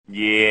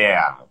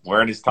Yeah,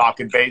 wearing his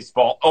talking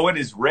baseball. Oh, and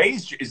his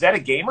Rays. Is that a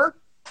gamer?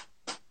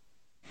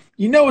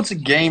 You know it's a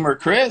gamer,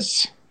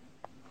 Chris.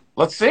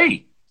 Let's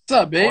see.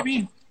 What's up,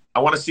 baby? I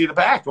want to see the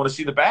back. I want to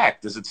see the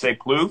back. Does it say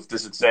Plouffe?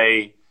 Does it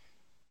say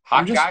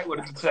Hot Guy? What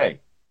does it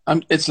say?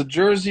 It's a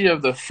jersey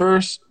of the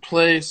first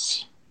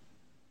place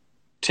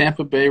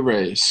Tampa Bay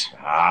Rays.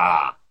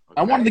 Ah.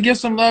 Okay. I wanted to give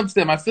some love to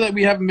them. I feel like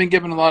we haven't been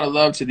giving a lot of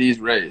love to these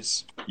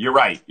Rays. You're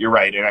right. You're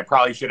right. And I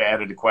probably should have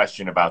added a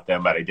question about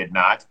them, but I did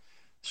not.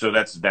 So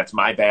that's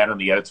my bad on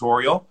the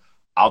editorial.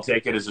 I'll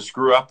take it as a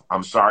screw up.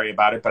 I'm sorry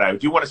about it, but I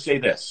do want to say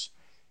this.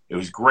 It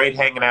was great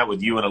hanging out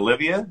with you and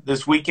Olivia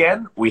this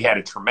weekend. We had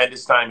a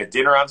tremendous time at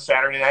dinner on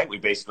Saturday night. We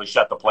basically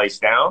shut the place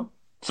down.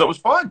 So it was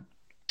fun.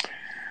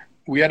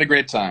 We had a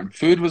great time.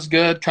 Food was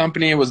good.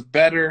 Company was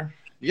better.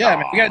 Yeah,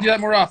 man, we got to do that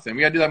more often.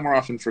 We got to do that more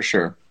often for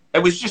sure.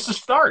 It was just a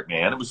start,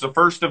 man. It was the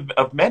first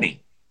of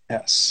many.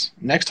 Yes.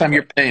 Next time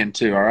you're paying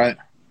too, all right?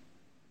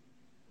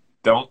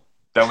 Don't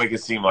make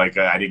it seem like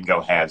I didn't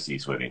go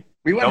halvesies with him.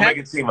 Don't make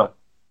it seem like,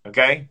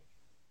 okay?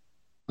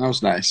 That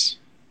was nice.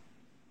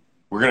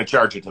 We're going to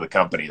charge it to the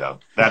company, though.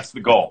 That's the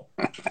goal.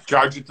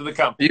 Charge it to the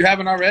company. You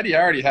haven't already?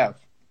 I already have.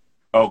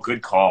 Oh,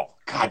 good call.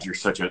 God,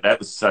 that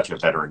was such a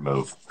veteran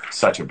move.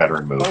 Such a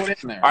veteran move. Throw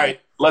it in there. All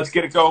right, let's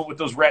get it going with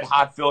those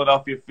red-hot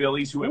Philadelphia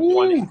Phillies who have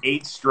won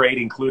 8 straight,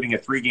 including a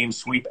 3-game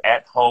sweep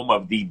at home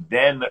of the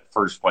then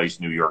first-place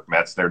New York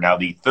Mets. They're now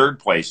the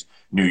third-place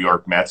New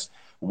York Mets.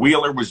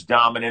 Wheeler was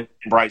dominant.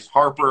 Bryce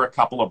Harper, a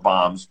couple of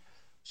bombs.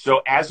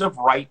 So as of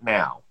right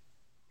now,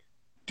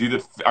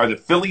 are the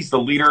Phillies the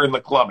leader in the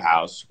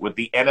clubhouse with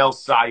the NL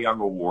Cy Young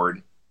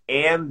Award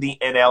and the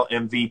NL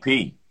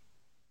MVP?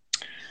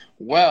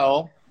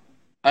 Well,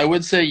 I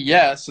would say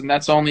yes, and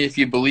that's only if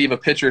you believe a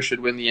pitcher should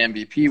win the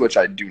MVP, which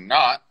I do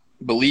not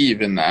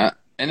believe in that.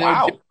 And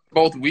wow.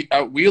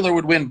 Wheeler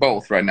would win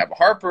both right now. But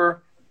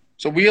Harper,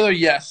 so Wheeler,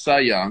 yes, Cy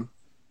Young.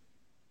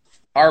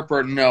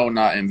 Harper, no,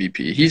 not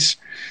MVP. He's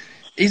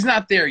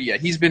not there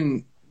yet. He's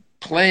been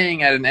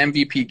playing at an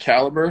MVP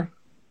caliber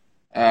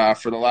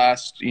for the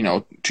last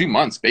 2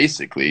 months,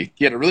 basically.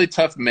 He had a really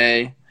tough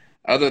May.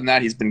 Other than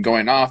that, he's been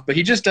going off, but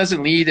he just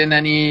doesn't lead in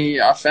any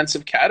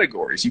offensive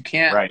categories. You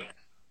can't. Right.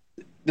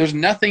 There's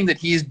nothing that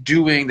he's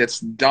doing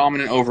that's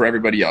dominant over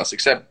everybody else,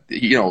 except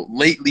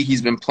lately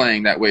he's been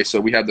playing that way.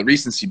 So we have the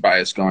recency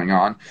bias going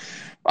on.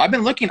 I've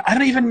been looking. I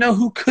don't even know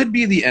who could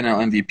be the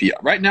NL MVP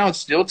right now. It's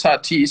still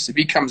Tatis. If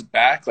he comes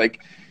back,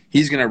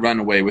 he's going to run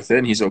away with it,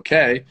 and he's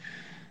okay.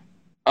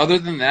 Other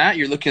than that,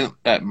 you're looking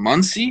at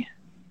Muncy,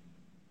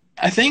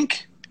 I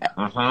think.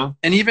 Uh-huh.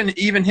 And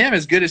even him,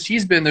 as good as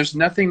he's been, there's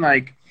nothing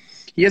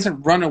he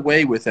hasn't run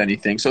away with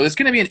anything. So it's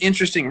going to be an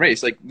interesting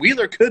race.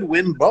 Wheeler could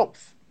win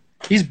both.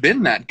 He's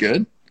been that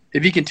good.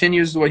 If he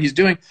continues what he's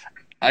doing,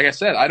 like I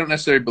said, I don't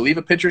necessarily believe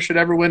a pitcher should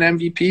ever win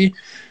MVP.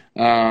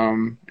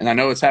 And I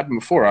know it's happened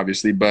before,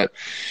 obviously, but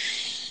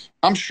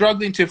I'm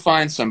struggling to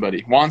find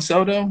somebody. Juan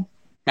Soto,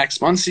 Max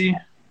Muncy,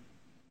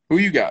 who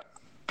you got?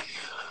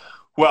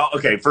 Well,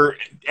 okay, for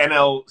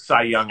NL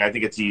Cy Young, I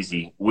think it's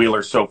easy.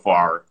 Wheeler so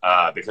far,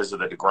 because of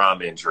the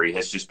DeGrom injury,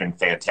 has just been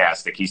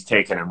fantastic. He's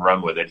taken and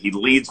run with it. He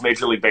leads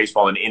Major League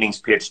Baseball in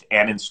innings pitched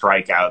and in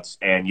strikeouts,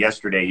 and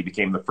yesterday he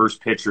became the first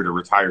pitcher to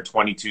retire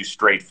 22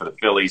 straight for the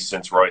Phillies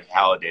since Roy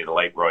Halladay, the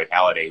late Roy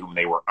Halladay, whom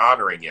they were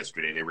honoring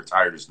yesterday. They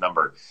retired his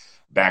number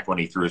back when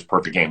he threw his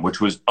perfect game, which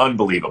was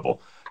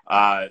unbelievable.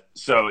 Joe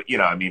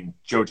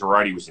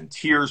Girardi was in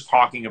tears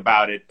talking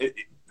about it.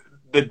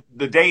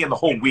 The day and the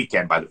whole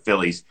weekend by the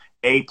Phillies,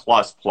 A++.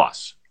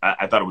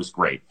 I thought it was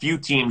great. Few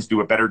teams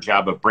do a better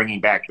job of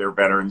bringing back their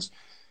veterans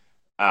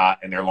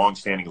and their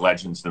longstanding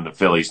legends than the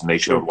Phillies, and they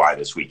showed why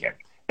this weekend.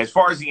 As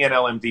far as the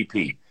NL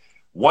MVP,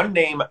 one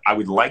name I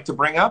would like to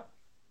bring up,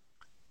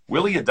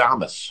 Willy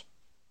Adames.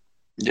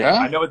 Yeah?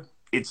 I know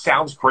it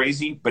sounds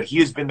crazy, but he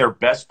has been their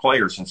best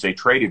player since they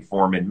traded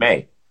for him in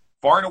May.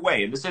 Far and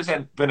away, and this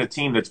hasn't been a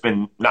team that's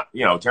been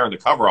tearing the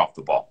cover off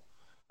the ball.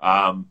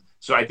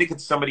 So I think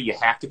it's somebody you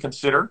have to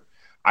consider.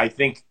 I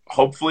think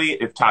hopefully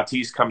if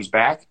Tatis comes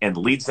back and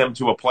leads them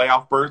to a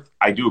playoff berth,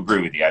 I do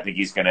agree with you. I think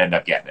he's going to end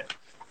up getting it.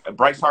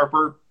 Bryce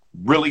Harper,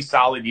 really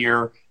solid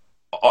year,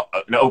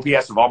 an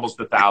OPS of almost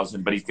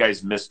 1,000, but these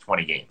guys missed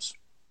 20 games.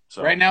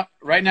 So right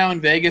now in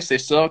Vegas, they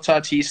still have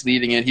Tatis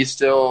leading it. He's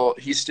still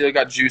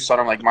got juice on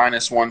him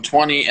minus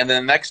 120, and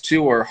then the next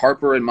two are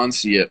Harper and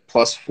Muncy at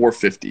plus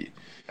 450.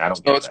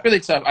 So it's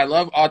really tough. I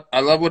love what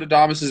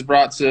Adames has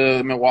brought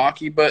to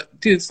Milwaukee, but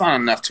dude, it's not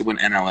enough to win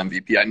NL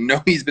MVP. I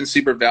know he's been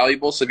super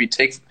valuable, so if you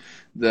take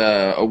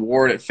the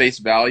award at face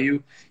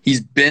value,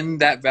 he's been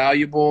that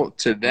valuable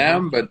to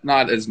them, but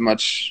not as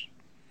much.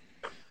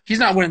 He's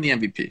not winning the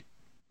MVP.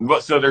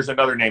 Well, so there's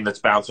another name that's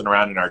bouncing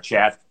around in our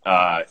chat.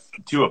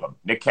 Two of them,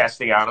 Nick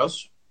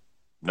Castellanos.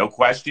 No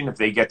question, if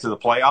they get to the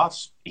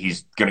playoffs,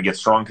 he's going to get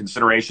strong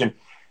consideration.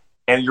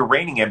 And your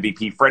reigning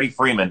MVP, Freddie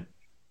Freeman.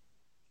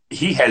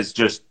 He has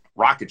just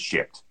rocket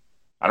shipped.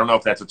 I don't know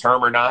if that's a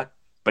term or not,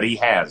 but he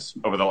has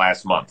over the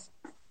last month.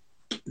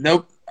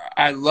 Nope.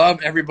 I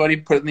love everybody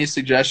putting these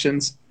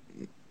suggestions.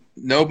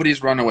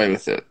 Nobody's run away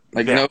with it.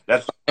 Like, no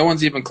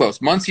one's even close.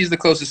 Muncy's the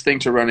closest thing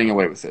to running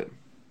away with it.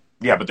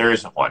 Yeah, but there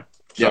isn't one.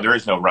 So there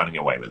is no running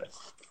away with it.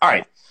 All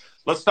right.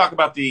 Let's talk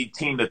about the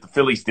team that the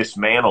Phillies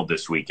dismantled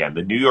this weekend,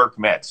 the New York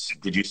Mets.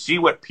 Did you see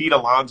what Pete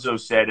Alonso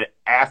said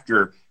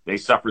after they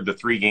suffered the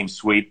 3-game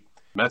sweep?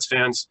 Mets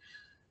fans,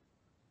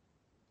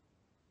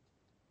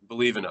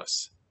 believe in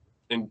us.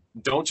 And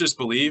don't just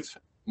believe,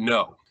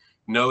 know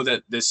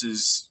that this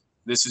is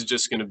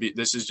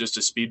just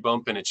a speed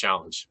bump and a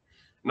challenge.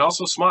 And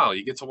also smile.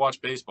 You get to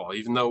watch baseball,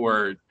 even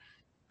though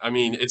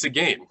it's a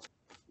game.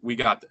 We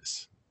got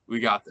this.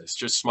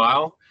 Just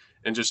smile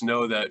and just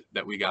know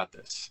that we got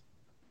this.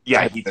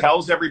 Yeah, he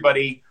tells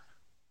everybody,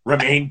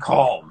 remain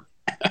calm.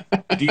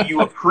 Do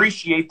you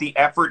appreciate the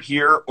effort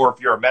here? Or if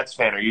you're a Mets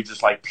fan, are you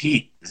just like,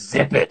 Pete,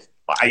 zip it?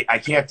 I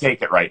can't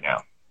take it right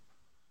now.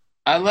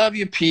 I love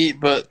you, Pete,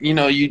 but,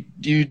 you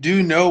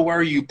do know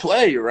where you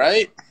play,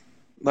 right?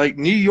 Like,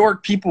 New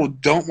York people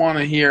don't want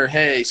to hear,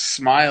 hey,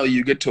 smile,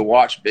 you get to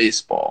watch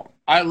baseball.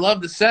 I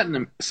love the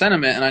sentiment,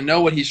 and I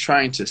know what he's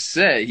trying to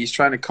say. He's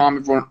trying to calm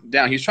everyone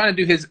down. He's trying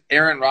to do his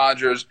Aaron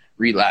Rodgers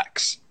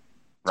relax.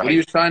 That's what he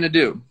was trying to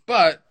do.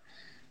 But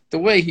the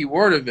way he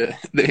worded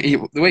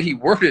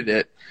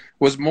it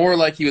was more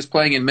like he was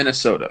playing in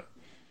Minnesota.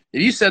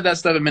 If you said that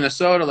stuff in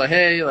Minnesota, like,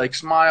 hey, like,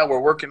 smile,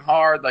 we're working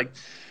hard, like,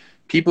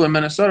 people in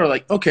Minnesota are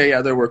like, okay,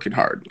 yeah, they're working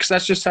hard. Because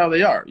that's just how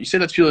they are. You say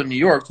that to people in New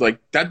York, like,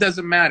 that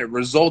doesn't matter.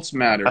 Results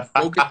matter.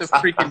 Go get the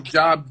freaking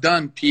job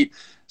done, Pete.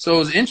 So it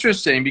was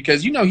interesting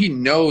because, he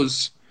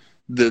knows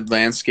the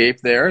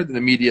landscape there,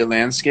 the media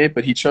landscape,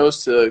 but he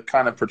chose to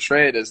kind of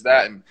portray it as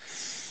that. And,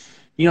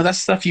 that's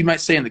stuff you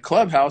might say in the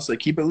clubhouse, like,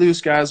 keep it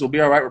loose, guys. We'll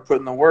be all right. We're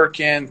putting the work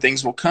in.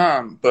 Things will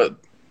come. But,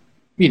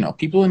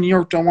 people in New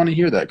York don't want to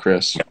hear that,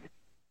 Chris.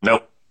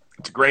 Nope.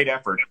 It's a great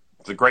effort.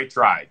 It's a great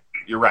try.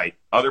 You're right.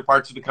 Other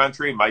parts of the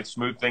country might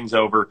smooth things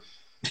over,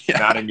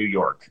 not in New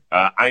York.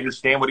 I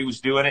understand what he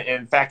was doing. And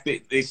in fact,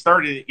 they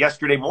started it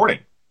yesterday morning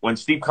when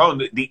Steve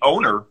Cohen, the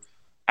owner,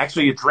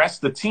 actually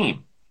addressed the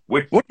team.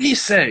 What did he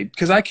say?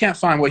 Because I can't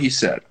find what he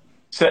said.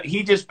 So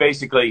he just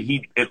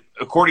basically,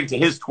 according to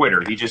his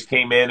Twitter, he just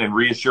came in and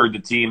reassured the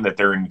team that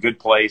they're in a good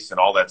place and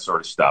all that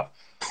sort of stuff.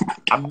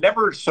 I'm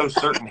never so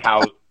certain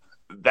how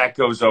that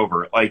goes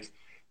over. Like,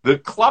 the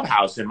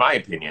clubhouse, in my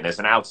opinion, as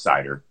an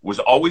outsider, was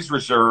always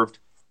reserved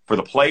for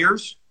the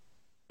players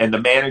and the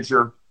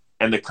manager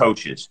and the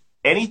coaches.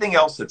 Anything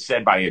else that's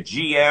said by a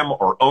GM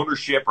or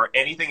ownership or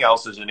anything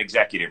else as an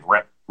executive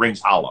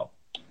rings hollow.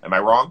 Am I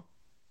wrong?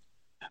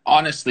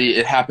 Honestly,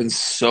 it happens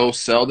so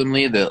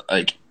seldomly that,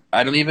 like,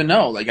 I don't even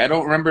know. Like, I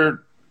don't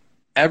remember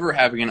ever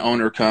having an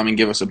owner come and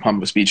give us a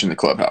pump of speech in the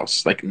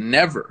clubhouse. Like,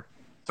 never.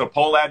 So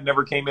Pohlad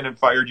never came in and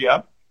fired you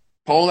up?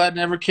 Pohlad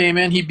never came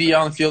in. He'd be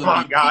on the field. Come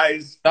on,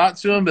 guys. Thought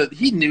to him, but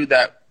he knew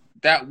that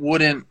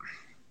wouldn't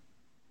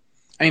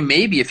 – I mean,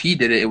 maybe if he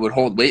did it, it would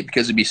hold weight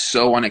because it'd be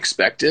so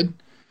unexpected.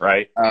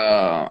 Right.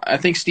 I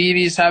think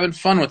Stevie's having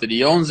fun with it.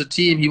 He owns the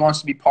team. He wants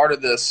to be part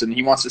of this, and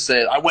he wants to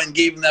say, I went and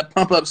gave him that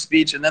pump-up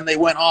speech, and then they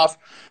went off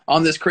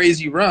on this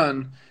crazy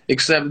run,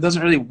 except it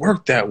doesn't really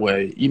work that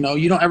way. You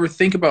don't ever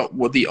think about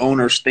what the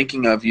owner's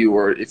thinking of you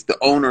or if the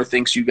owner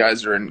thinks you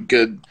guys are in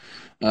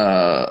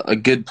a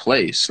good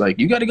place. Like,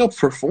 you got to go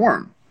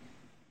perform.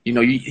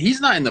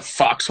 He's not in the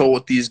foxhole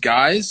with these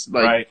guys,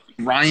 like,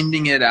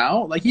 grinding it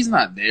out. Like, he's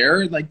not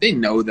there. Like, they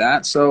know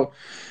that. So,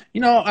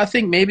 I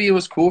think maybe it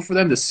was cool for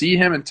them to see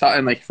him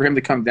and like for him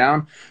to come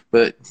down,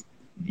 but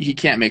he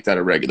can't make that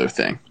a regular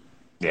thing.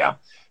 Yeah.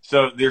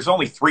 So there's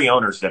only 3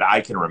 owners that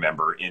I can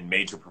remember in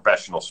major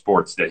professional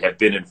sports that have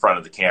been in front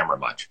of the camera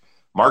much.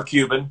 Mark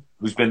Cuban,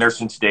 who's been there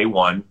since day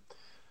one.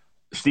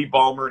 Steve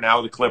Ballmer,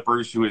 now the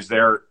Clippers, who is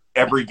there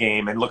every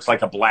game and looks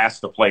like a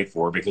blast to play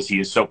for because he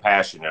is so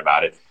passionate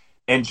about it.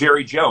 And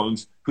Jerry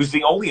Jones, who's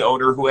the only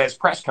owner who has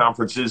press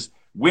conferences,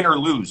 win or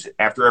lose,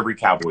 after every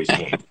Cowboys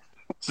game.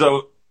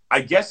 So I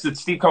guess that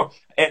Steve Cohen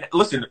 – and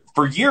listen,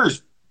 for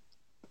years,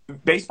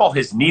 baseball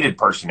has needed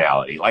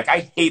personality. Like,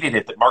 I hated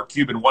it that Mark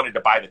Cuban wanted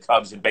to buy the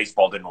Cubs and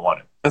baseball didn't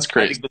want it. That's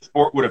crazy. I think the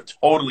sport would have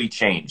totally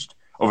changed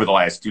over the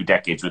last 2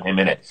 decades with him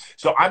in it.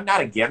 So I'm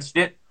not against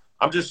it.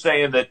 I'm just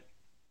saying that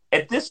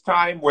at this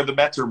time where the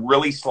Mets are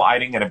really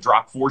sliding and have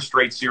dropped 4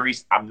 straight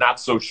series, I'm not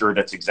so sure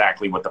that's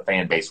exactly what the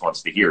fan base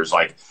wants to hear. It's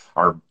like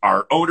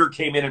our owner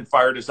came in and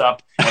fired us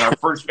up, and our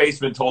first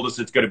baseman told us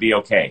it's going to be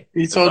okay.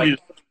 He told you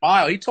to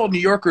smile. He told New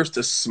Yorkers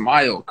to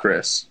smile,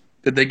 Chris.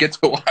 Did they get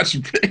to watch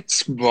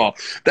baseball?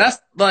 That's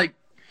like,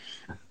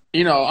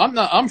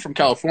 I'm from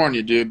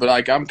California, dude, but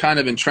like I'm kind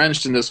of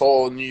entrenched in this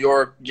whole New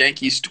York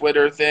Yankees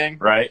Twitter thing.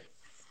 Right.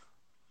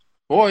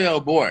 Boy, oh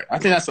boy. I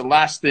think that's the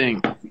last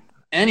thing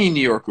any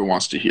New Yorker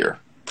wants to hear.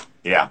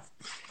 Yeah.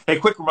 Hey,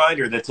 quick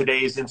reminder that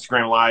today's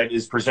Instagram Live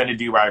is presented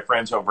to you by our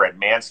friends over at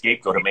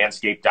Manscaped. Go to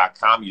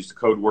manscaped.com. Use the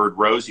code word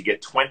ROSE. You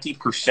get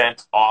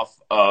 20% off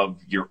of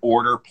your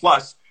order,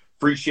 plus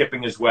free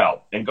shipping as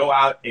well. And go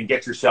out and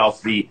get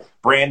yourself the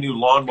brand new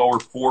Lawnmower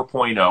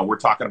 4.0. We're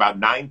talking about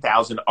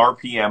 9,000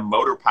 RPM,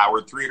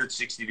 motor-powered,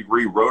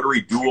 360-degree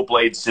rotary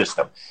dual-blade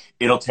system.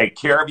 It'll take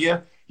care of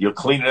you. You'll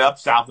clean it up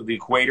south of the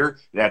equator.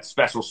 That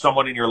special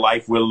someone in your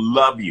life will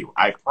love you.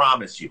 I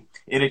promise you.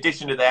 In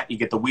addition to that, you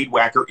get the Weed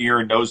Whacker ear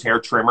and nose hair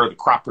trimmer, the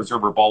Crop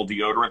Preserver ball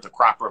deodorant, the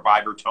Crop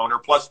Reviver toner,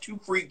 plus 2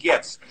 free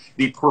gifts,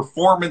 the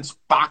Performance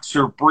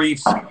Boxer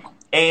briefs,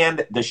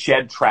 and the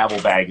Shed travel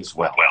bag as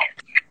well.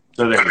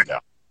 So there you go.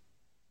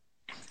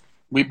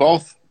 We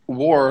both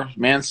wore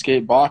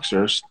Manscaped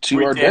boxers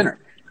to our dinner.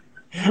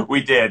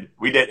 We did.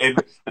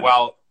 And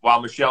while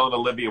Michelle and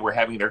Olivia were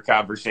having their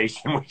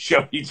conversation, we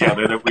showed each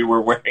other that we were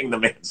wearing the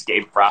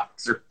Manscaped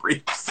boxer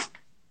briefs.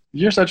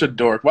 You're such a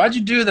dork. Why'd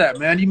you do that,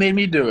 man? You made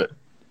me do it.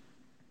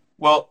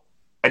 Well,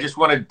 I just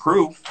wanted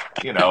proof,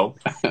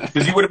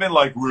 because you would have been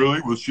like, really?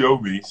 Well, show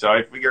me. So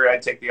I figured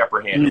I'd take the upper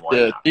hand.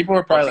 People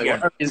are probably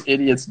like, what are these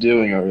idiots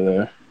doing over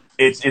there?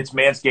 It's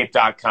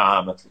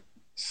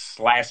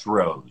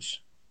manscaped.com/rose.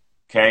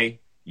 Okay?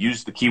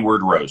 Use the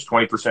keyword rose.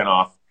 20%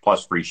 off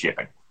plus free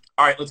shipping.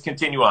 All right, let's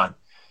continue on.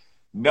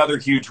 Another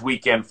huge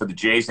weekend for the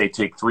Jays. They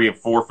take 3 of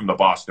 4 from the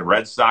Boston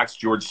Red Sox.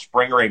 George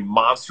Springer, a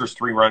monstrous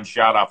 3-run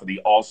shot off of the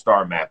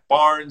all-star Matt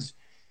Barnes.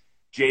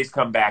 Jays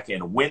come back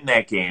and win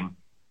that game.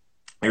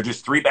 They're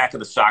just 3 back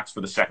of the Sox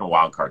for the second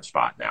wild card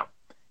spot now.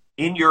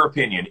 In your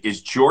opinion, is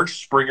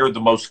George Springer the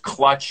most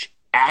clutch,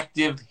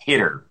 active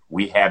hitter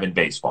we have in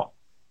baseball?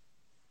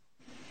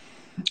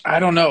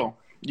 I don't know.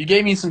 You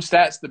gave me some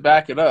stats to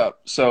back it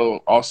up,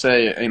 so I'll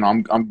say,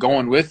 I'm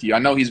going with you. I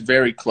know he's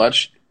very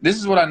clutch. This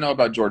is what I know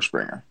about George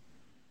Springer.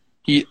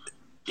 He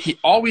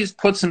always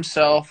puts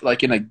himself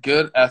in a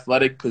good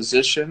athletic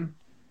position,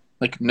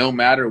 no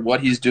matter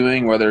what he's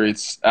doing, whether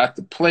it's at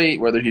the plate,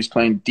 whether he's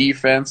playing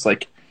defense,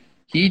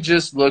 he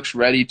just looks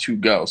ready to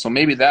go. So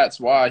maybe that's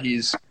why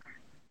he's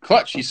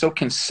clutch. He's so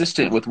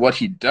consistent with what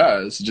he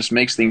does. It just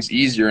makes things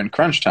easier in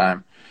crunch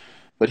time.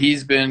 But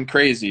he's been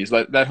crazy. It's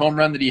like that home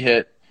run that he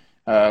hit,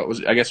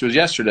 I guess it was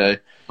yesterday.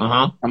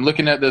 Uh-huh. I'm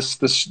looking at this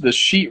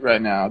sheet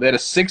right now. They had a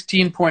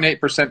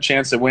 16.8%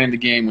 chance of winning the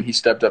game when he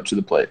stepped up to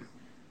the plate.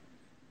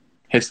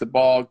 Hits the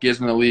ball, gives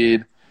them the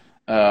lead.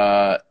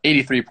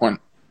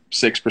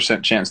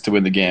 83.6% chance to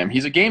win the game.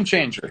 He's a game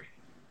changer.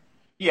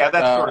 Yeah,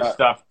 that sort of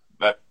stuff.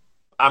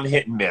 I'm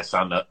hit and miss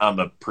on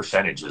the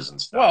percentages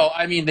and stuff. Well,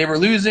 they were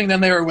losing,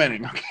 then they were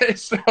winning. Okay,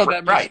 so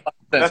that makes sense.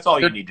 That's all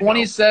you need to know.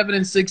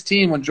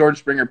 27-16 when George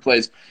Springer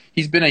plays.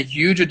 He's been a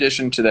huge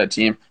addition to that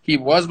team. He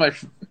was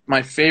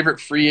my favorite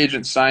free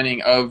agent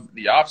signing of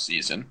the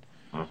offseason,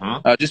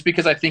 just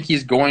because I think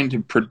he's going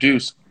to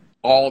produce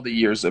all the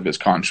years of his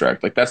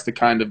contract. That's the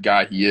kind of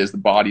guy he is, the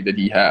body that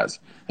he has.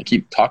 I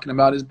keep talking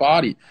about his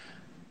body.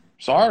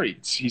 Sorry,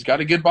 he's got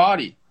a good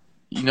body.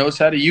 He knows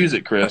how to use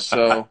it, Chris.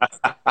 So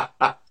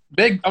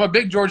I'm a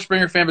big George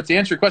Springer fan, but to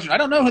answer your question, I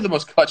don't know who the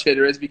most clutch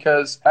hitter is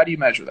because how do you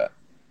measure that?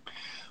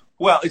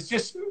 Well, it's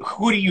just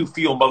who do you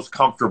feel most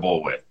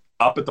comfortable with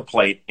up at the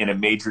plate in a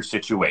major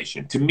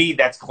situation? To me,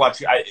 that's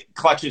clutch.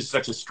 Clutch is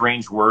such a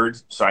strange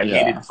word, so I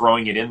hated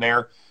throwing it in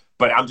there.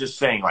 But I'm just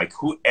saying,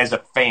 who, as a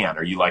fan,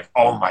 are you like,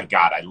 oh, my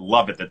God, I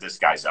love it that this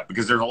guy's up?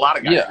 Because there's a lot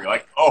of guys where you're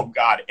like, oh,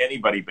 God,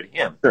 anybody but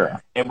him.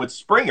 Sure. And with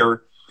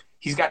Springer,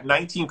 he's got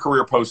 19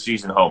 career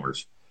postseason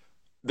homers.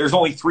 There's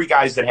only 3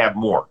 guys that have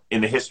more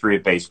in the history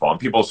of baseball. And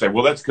people say,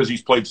 well, that's because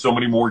he's played so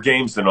many more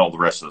games than all the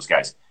rest of those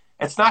guys.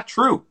 That's not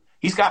true.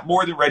 He's got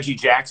more than Reggie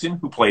Jackson,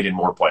 who played in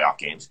more playoff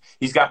games.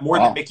 He's got more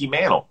than Mickey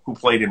Mantle, who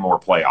played in more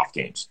playoff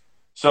games.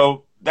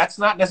 So that's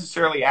not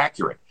necessarily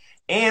accurate.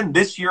 And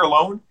this year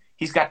alone,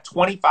 he's got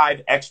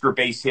 25 extra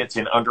base hits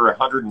in under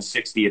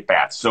 160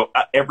 at-bats. So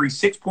every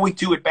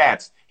 6.2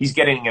 at-bats, he's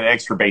getting an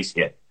extra base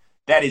hit.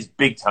 That is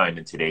big time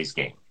in today's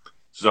game.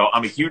 So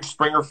I'm a huge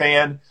Springer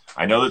fan.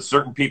 I know that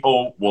certain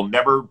people will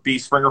never be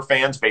Springer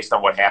fans based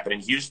on what happened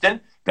in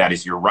Houston. That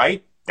is your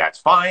right. That's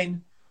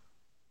fine.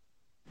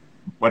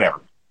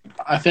 Whatever.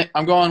 I think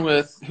I'm going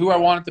with who I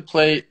want at the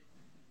plate,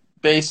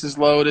 bases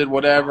loaded,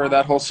 whatever,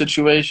 that whole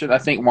situation. I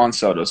think Juan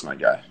Soto's my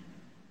guy.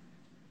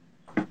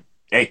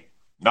 Hey,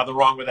 nothing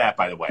wrong with that,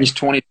 by the way. He's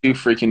 22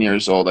 freaking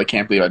years old. I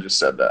can't believe I just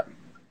said that.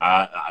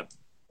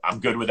 I'm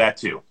good with that,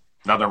 too.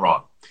 Nothing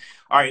wrong.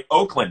 All right,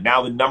 Oakland,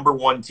 now the number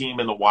 1 team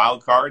in the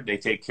wild card. They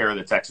take care of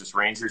the Texas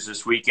Rangers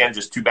this weekend,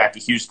 just 2 back to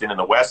Houston in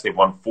the West. They've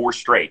won 4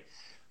 straight.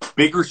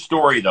 Bigger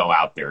story, though,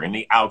 out there in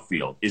the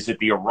outfield. Is it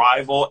the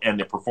arrival and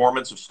the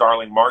performance of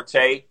Starling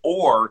Marte,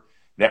 or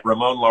that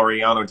Ramon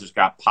Laureano just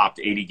got popped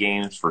 80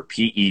 games for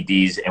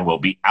PEDs and will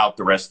be out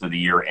the rest of the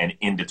year and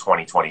into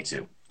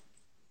 2022?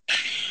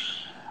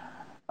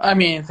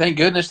 Thank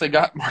goodness they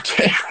got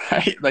Marte,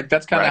 right?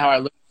 That's kind of how I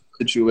look at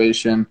the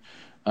situation.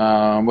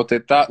 What they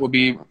thought would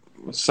be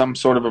some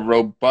sort of a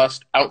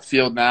robust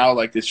outfield now,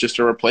 it's just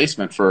a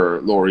replacement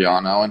for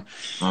Laureano. And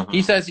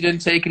he says he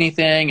didn't take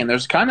anything, and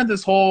there's kind of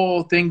this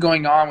whole thing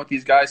going on with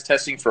these guys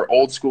testing for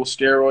old school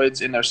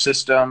steroids in their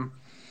system.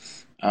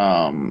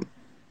 A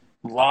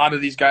lot of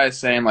these guys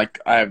saying,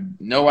 I have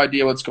no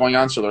idea what's going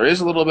on. So there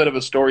is a little bit of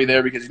a story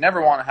there because you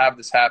never want to have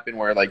this happen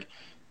where,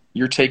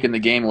 you're taking the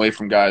game away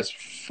from guys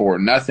for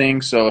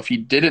nothing. So if he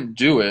didn't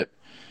do it,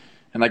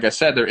 and like I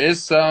said, there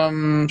is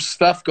some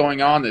stuff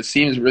going on that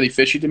seems really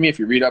fishy to me if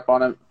you read up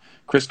on it.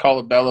 Chris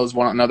Colabello is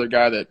another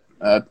guy that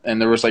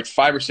and there was like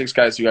 5 or 6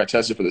 guys who got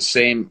tested for the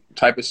same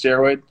type of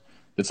steroid.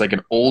 It's like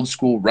an old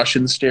school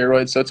Russian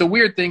steroid. So it's a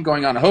weird thing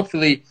going on.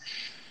 Hopefully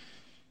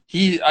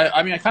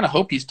I kind of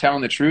hope he's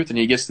telling the truth and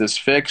he gets this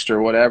fixed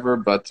or whatever,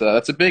 but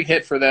that's a big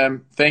hit for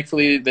them.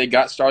 Thankfully, they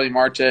got Starling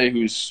Marte,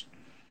 who's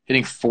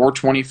hitting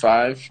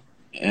 .425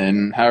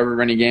 in however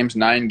many games,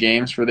 9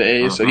 games for the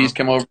A's. So he's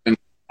come over and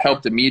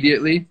helped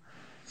immediately.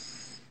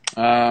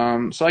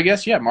 So I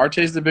guess,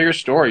 Marte's the bigger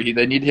story.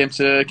 They need him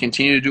to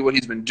continue to do what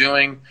he's been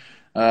doing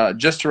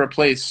just to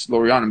replace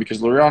Laureano, because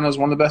Laureano is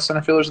one of the best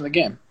center fielders in the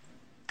game.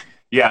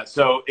 Yeah,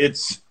 so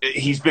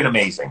he's been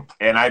amazing.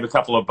 And I have a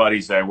couple of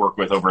buddies that I work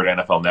with over at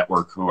NFL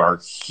Network who are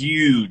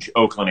huge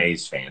Oakland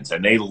A's fans,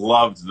 and they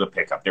loved the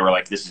pickup. They were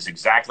like, this is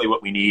exactly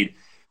what we need.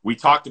 We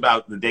talked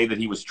about the day that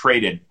he was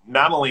traded.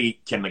 Not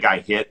only can the guy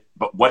hit,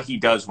 but what he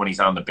does when he's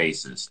on the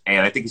bases.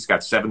 And I think he's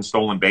got 7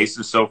 stolen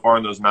bases so far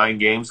in those 9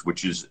 games,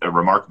 which is a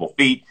remarkable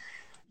feat.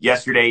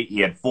 Yesterday, he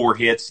had 4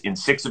 hits. In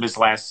 6 of his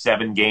last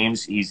 7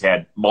 games, he's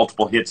had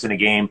multiple hits in a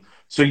game.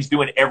 So he's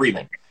doing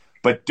everything.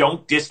 But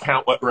don't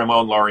discount what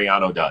Ramon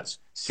Laureano does.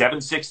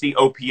 760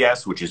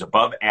 OPS, which is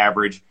above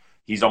average.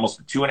 He's almost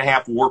a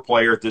 2.5 WAR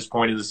player at this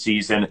point of the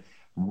season.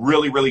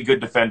 Really, really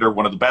good defender,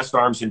 one of the best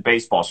arms in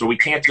baseball. So we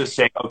can't just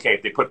say, okay,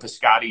 if they put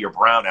Piscotty or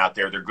Brown out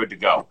there, they're good to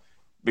go,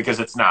 because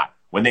it's not.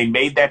 When they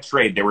made that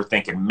trade, they were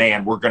thinking,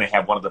 man, we're going to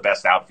have one of the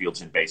best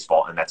outfields in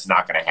baseball, and that's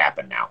not going to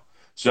happen now.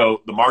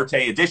 So the Marte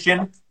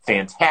addition,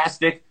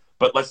 fantastic,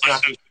 but let's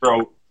not just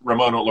throw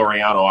Ramon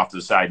Laureano off to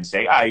the side and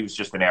say, he was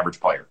just an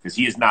average player, because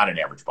he is not an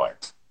average player.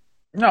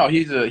 No,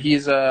 he's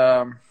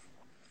an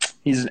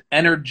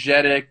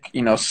energetic,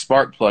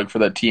 spark plug for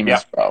that team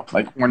as well.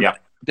 Like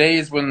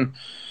days when,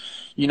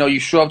 you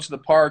show up to the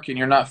park and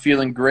you're not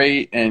feeling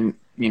great and,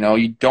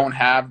 you don't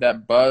have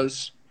that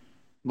buzz,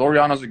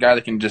 Laureano's a guy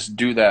that can just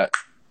do that.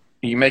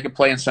 He can make a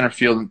play in center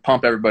field and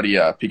pump everybody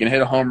up. He can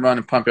hit a home run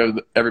and pump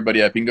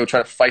everybody up. He can go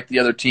try to fight the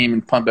other team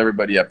and pump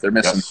everybody up. They're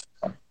missing.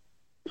 Yes.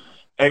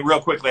 Hey,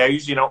 real quickly, I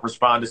usually don't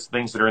respond to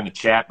things that are in the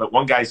chat, but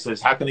one guy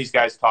says, how can these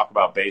guys talk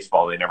about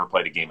baseball? They never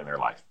played a game in their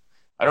life.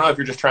 I don't know if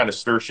you're just trying to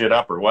stir shit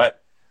up or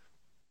what.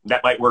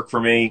 That might work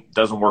for me.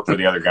 Doesn't work for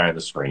the other guy on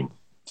the screen.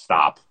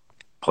 Stop.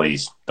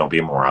 Please, don't be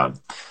a moron.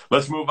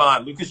 Let's move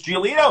on. Lucas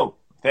Giolito.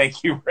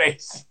 Thank you,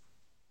 Race.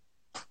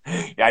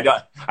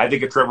 Yeah, I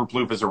think of Trevor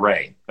Plouffe as a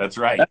Ray. That's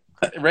right.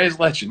 Ray's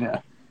legend,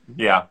 yeah.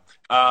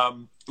 Yeah.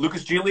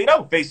 Lucas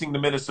Giolito facing the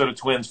Minnesota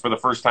Twins for the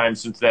first time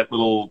since that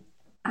little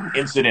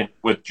incident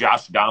with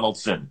Josh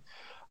Donaldson.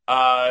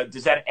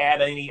 Does that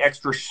add any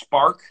extra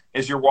spark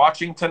as you're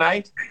watching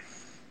tonight?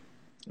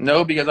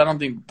 No, because I don't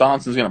think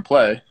Donaldson's going to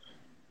play.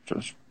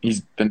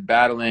 He's been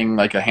battling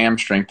like a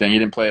hamstring thing. He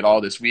didn't play at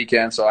all this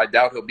weekend, so I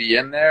doubt he'll be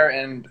in there.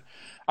 And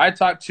I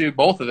talked to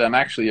both of them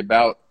actually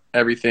about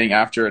everything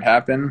after it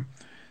happened.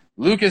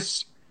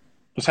 Lucas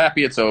was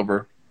happy it's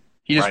over.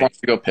 He just wants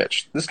to go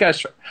pitch.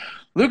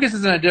 Lucas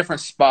is in a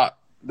different spot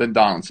than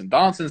Donaldson.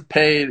 Donaldson's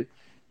paid.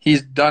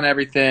 He's done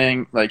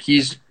everything. Like,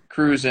 he's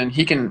cruising.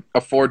 He can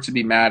afford to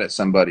be mad at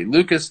somebody.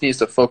 Lucas needs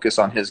to focus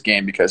on his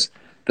game because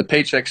the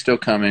paycheck's still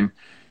coming.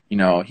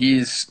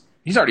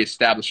 He's already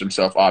established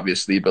himself,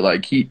 obviously, but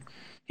like he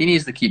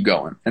needs to keep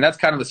going. And that's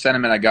kind of the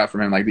sentiment I got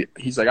from him. Like,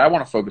 he's like, I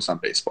want to focus on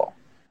baseball.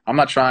 I'm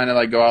not trying to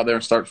like go out there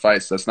and start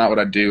fights. That's not what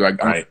I do.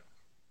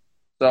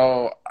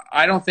 So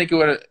I don't think it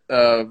would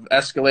have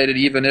escalated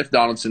even if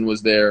Donaldson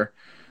was there.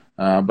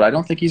 But I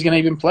don't think he's going to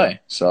even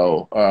play.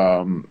 So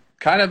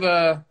kind of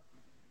a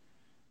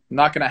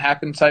not going to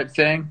happen type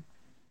thing.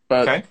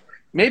 But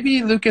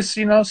maybe Lucas,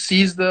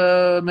 sees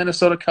the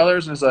Minnesota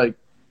colors and is like,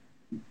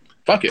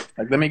 fuck it.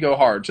 Like, let me go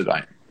hard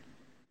tonight.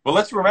 Well,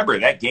 let's remember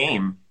that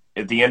game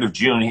at the end of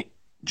June,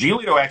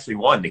 Giolito actually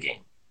won the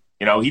game.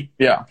 He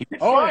did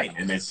fine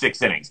in his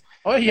 6 innings.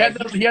 Oh, he had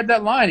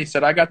that line. He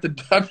said, I got the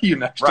W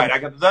next time. Right, I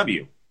got the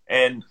W.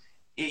 And,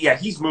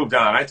 he's moved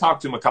on. I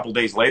talked to him a couple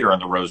days later on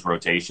the Rose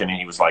rotation, and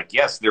he was like,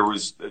 yes, there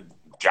was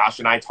Josh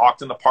and I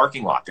talked in the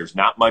parking lot. There's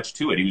not much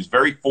to it. He was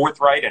very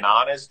forthright and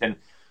honest, and,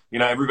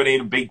 everybody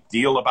made a big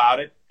deal about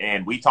it,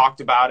 and we talked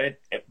about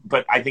it.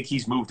 But I think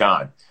he's moved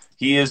on.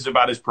 He is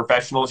about as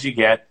professional as you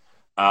get.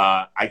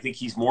 I think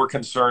he's more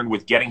concerned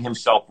with getting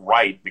himself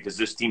right because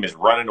this team is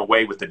running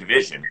away with the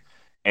division.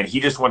 And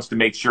he just wants to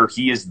make sure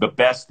he is the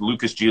best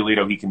Lucas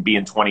Giolito he can be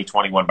in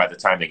 2021 by the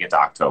time they get to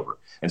October.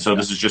 And so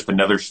this is just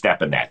another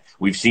step in that.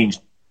 We've seen,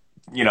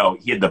 he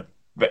had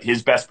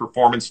his best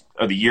performance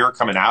of the year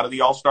coming out of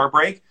the All-Star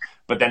break.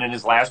 But then in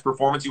his last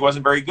performance, he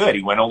wasn't very good.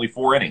 He went only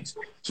 4 innings.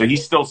 So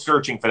he's still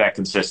searching for that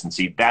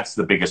consistency. That's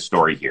the biggest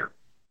story here.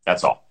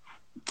 That's all.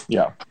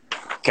 Yeah.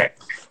 Okay.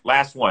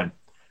 Last one.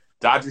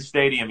 Dodger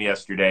Stadium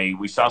yesterday,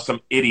 we saw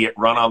some idiot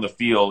run on the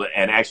field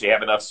and actually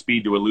have enough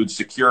speed to elude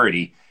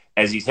security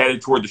as he's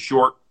headed toward the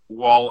short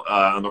wall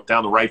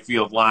down the right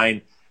field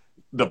line.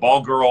 The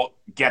ball girl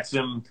gets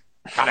him,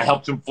 kind of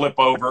helps him flip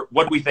over.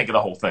 What do we think of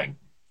the whole thing?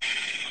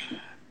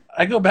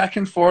 I go back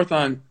and forth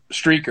on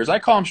streakers. I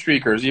call them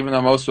streakers, even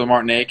though most of them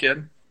aren't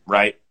naked.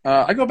 Right.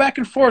 I go back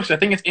and forth. I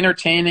think it's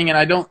entertaining, and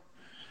I don't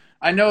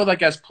I know,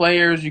 like, as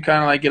players, you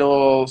kind of, like, get a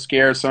little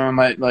scared. Someone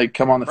might, like,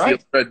 come on the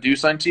field and do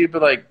something to you.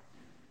 But, like,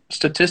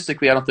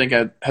 statistically, I don't think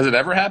has it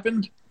ever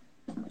happened?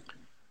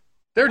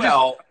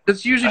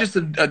 It's usually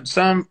just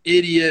some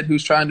idiot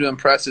who's trying to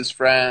impress his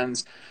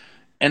friends,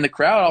 and the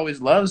crowd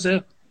always loves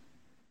it.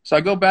 So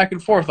I go back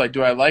and forth. Like,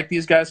 do I like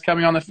these guys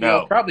coming on the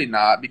field? No. Probably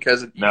not,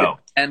 because it could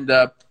end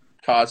up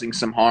causing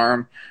some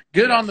harm.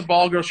 Good on the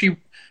ball girl.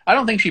 I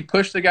don't think she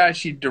pushed the guy.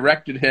 She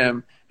directed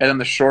him, and then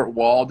the short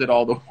wall did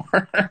all the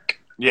work.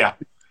 Yeah.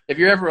 If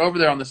you're ever over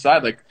there on the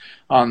side, like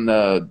on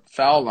the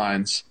foul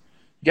lines,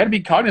 you got to be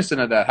cognizant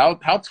of that.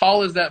 How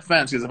tall is that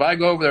fence? Because if I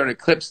go over there and it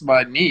clips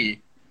my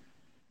knee,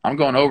 I'm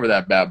going over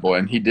that bad boy,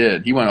 and he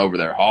did. He went over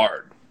there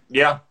hard.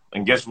 Yeah,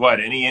 and guess what?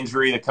 Any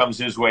injury that comes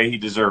his way, he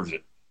deserves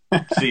it.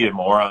 See you,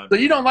 moron. So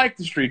you don't like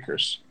the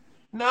streakers?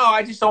 No,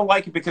 I just don't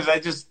like it because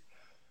to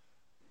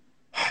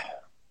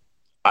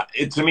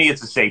me,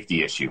 it's a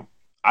safety issue.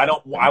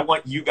 I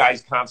want you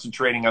guys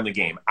concentrating on the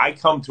game. I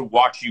come to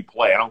watch you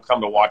play. I don't come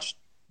to watch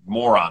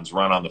morons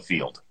run on the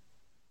field.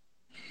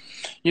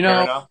 You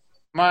know,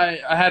 I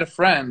had a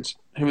friend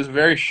who was a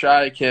very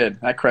shy kid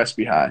at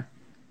Crespi High.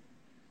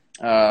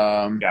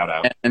 Shout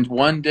out. And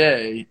one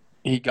day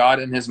he got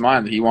in his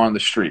mind that he wanted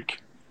to streak,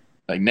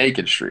 like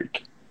naked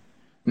streak.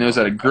 And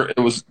it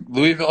was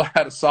Louisville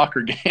had a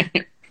soccer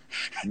game.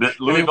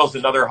 Louisville's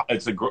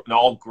it's an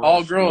all girls.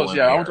 All girls,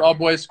 yeah. I went to all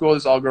boys school.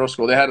 This all girls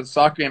school. They had a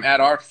soccer game at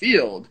our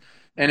field,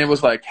 and it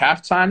was like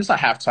halftime. It's not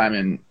halftime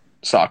in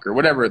soccer,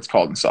 whatever it's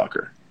called in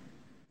soccer.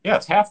 Yeah,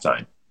 it's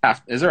halftime.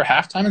 Is there a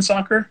halftime in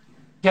soccer?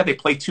 Yeah, they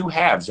play two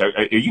halves. Are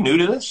you new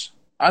to this?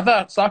 I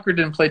thought soccer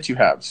didn't play two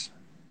halves.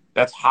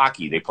 That's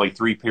hockey. They play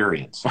 3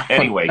 periods.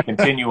 Anyway,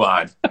 continue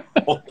on.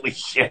 Holy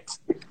shit.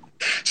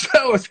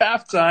 So it's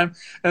halftime,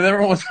 and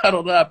everyone was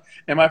huddled up,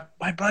 and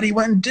my buddy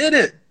went and did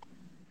it.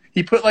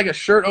 He put like a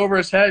shirt over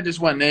his head, just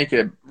went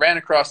naked, ran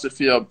across the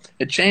field.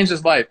 It changed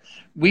his life.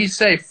 We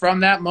say from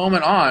that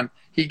moment on,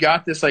 he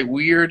got this like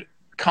weird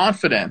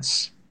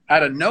confidence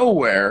out of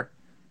nowhere.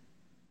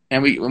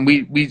 And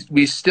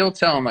we still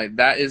tell him, like,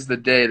 that is the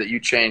day that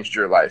you changed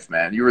your life,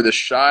 man. You were the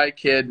shy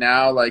kid.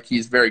 Now, like,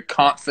 he's very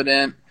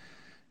confident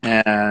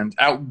and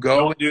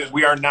outgoing. No, dude,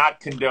 we are not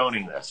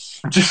condoning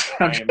this.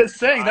 I'm just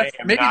saying.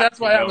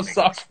 That's why I have a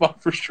soft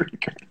spot for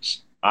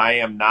streakers. I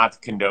am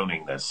not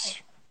condoning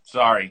this.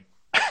 Sorry,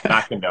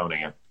 not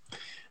condoning it.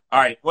 All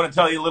right, I want to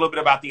tell you a little bit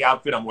about the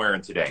outfit I'm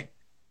wearing today.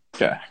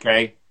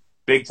 Okay,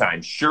 big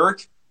time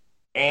shirt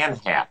and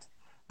hat.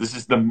 This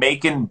is the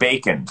Macon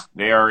Bacon.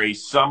 They are a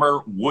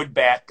summer wood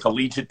bat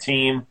collegiate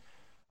team.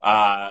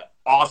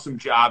 Awesome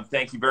job.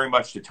 Thank you very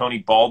much to Tony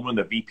Baldwin,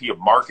 the VP of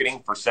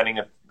Marketing, for sending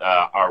it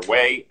our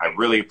way. I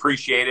really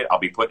appreciate it. I'll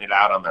be putting it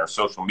out on their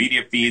social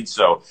media feed.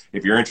 So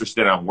if you're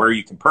interested on where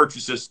you can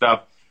purchase this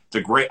stuff, it's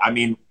a great,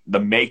 the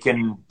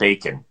Macon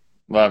Bacon.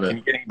 Love it. Can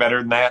you get any better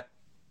than that?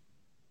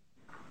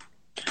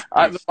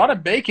 A lot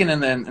of bacon in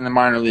the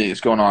minor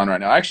leagues going on right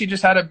now. I actually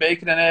just had a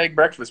bacon and egg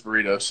breakfast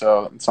burrito,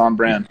 so it's on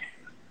brand.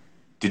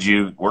 Did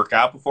you work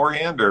out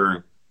beforehand,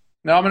 or?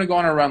 No, I'm going to go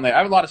on a run later. I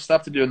have a lot of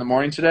stuff to do in the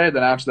morning today.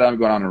 Then after that, I'm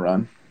going on a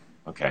run.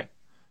 Okay.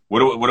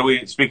 What are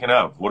we speaking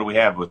of? What do we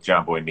have with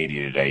John Boy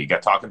Media today? You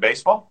got Talking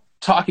Baseball?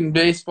 Talking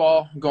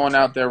Baseball. Going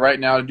out there right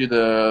now to do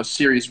the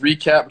series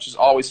recap, which is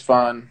always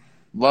fun.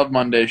 Love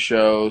Monday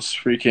shows.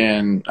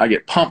 I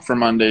get pumped for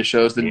Monday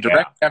shows. Then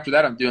direct after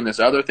that, I'm doing this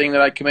other thing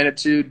that I committed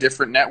to,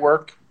 different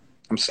network.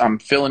 I'm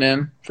filling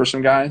in for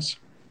some guys.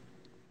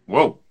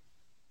 Whoa.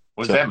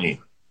 What does that mean?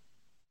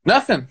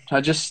 Nothing.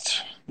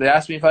 They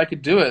asked me if I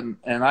could do it,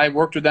 and I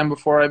worked with them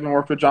before I even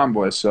worked with John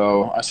Boy.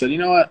 So I said, you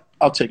know what?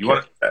 I'll take care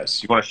of you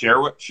guys. You want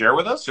to share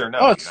with us or no?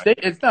 Oh,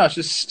 it's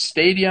just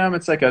Stadium.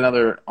 It's like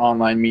another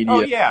online media.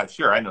 Oh yeah,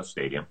 sure. I know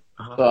Stadium.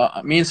 So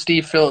me and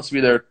Steve Phillips will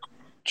be there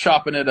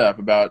chopping it up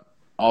about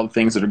all the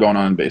things that are going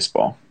on in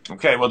baseball.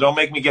 Okay, well, don't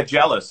make me get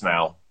jealous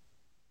now.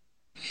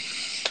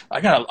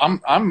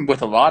 I'm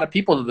with a lot of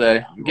people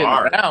today. I'm getting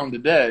around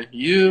today.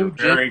 You're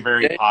very,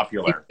 very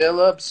popular. Steve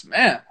Phillips,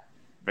 man.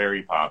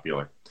 Very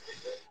popular.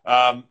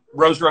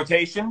 Rose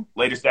Rotation,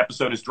 latest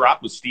episode is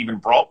dropped with Stephen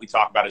Brault. We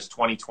talk about his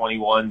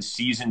 2021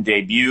 season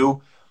debut.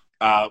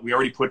 We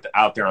already put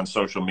out there on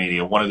social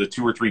media one of the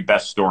 2 or 3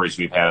 best stories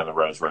we've had on the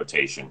Rose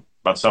Rotation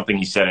about something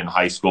he said in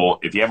high school.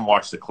 If you haven't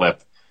watched the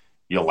clip,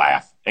 you'll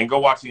laugh. And go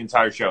watch the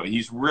entire show.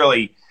 He's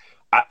really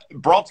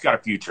Brault's got a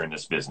future in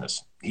this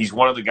business. He's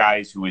one of the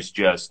guys who is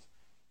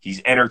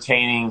he's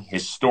entertaining,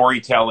 his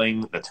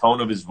storytelling, the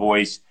tone of his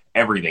voice,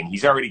 everything.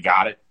 He's already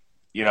got it.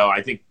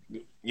 I think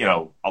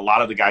a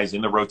lot of the guys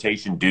in the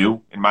rotation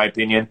do, in my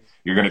opinion.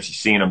 You're going to be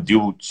seeing them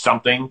do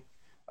something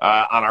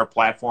on our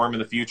platform in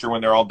the future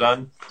when they're all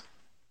done.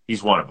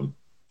 He's one of them.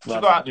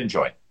 So go out and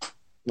enjoy.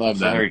 Love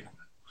that. There you go.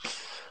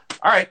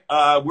 All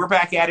right, we're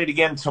back at it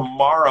again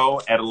tomorrow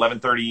at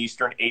 11:30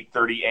 Eastern,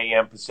 8:30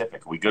 a.m.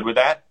 Pacific. Are we good with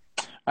that?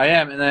 I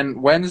am, and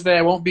then Wednesday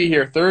I won't be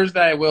here.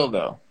 Thursday I will,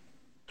 though.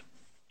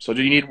 So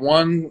do you need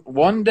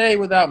one day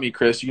without me,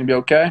 Chris? You can be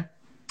okay?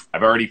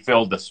 I've already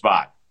filled the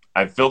spot.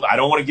 I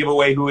don't want to give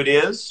away who it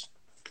is,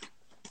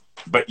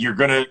 but you're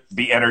going to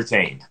be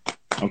entertained.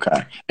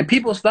 Okay. And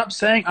people stop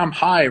saying I'm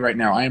high right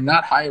now. I am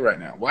not high right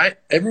now. Why?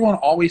 Everyone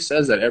always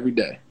says that every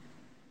day.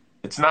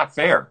 It's not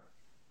fair.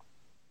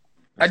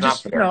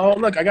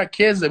 Look, I got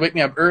kids that wake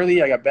me up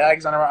early. I got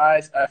bags under my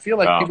eyes. I feel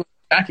like people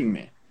are attacking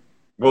me.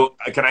 Well,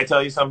 can I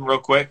tell you something real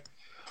quick?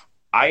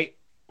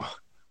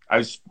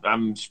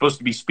 I'm supposed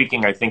to be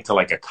speaking, I think, to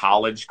like a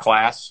college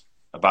class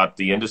about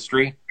the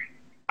industry.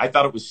 I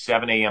thought it was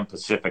 7 a.m.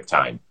 Pacific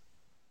time.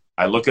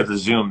 I look at the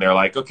Zoom. They're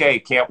like, okay,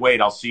 can't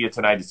wait. I'll see you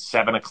tonight at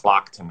 7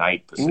 o'clock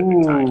tonight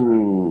Pacific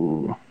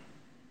time.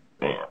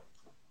 Man.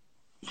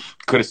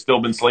 Could have still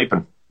been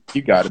sleeping.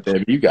 You got it,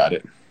 baby. You got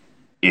it.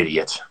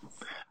 Idiot.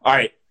 All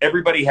right.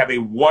 Everybody have a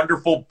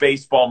wonderful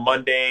baseball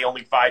Monday.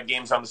 Only 5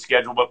 games on the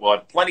schedule, but we'll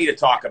have plenty to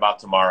talk about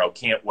tomorrow.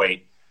 Can't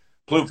wait.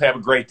 Plouffe, have a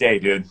great day,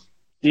 dude.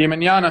 See you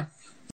mañana.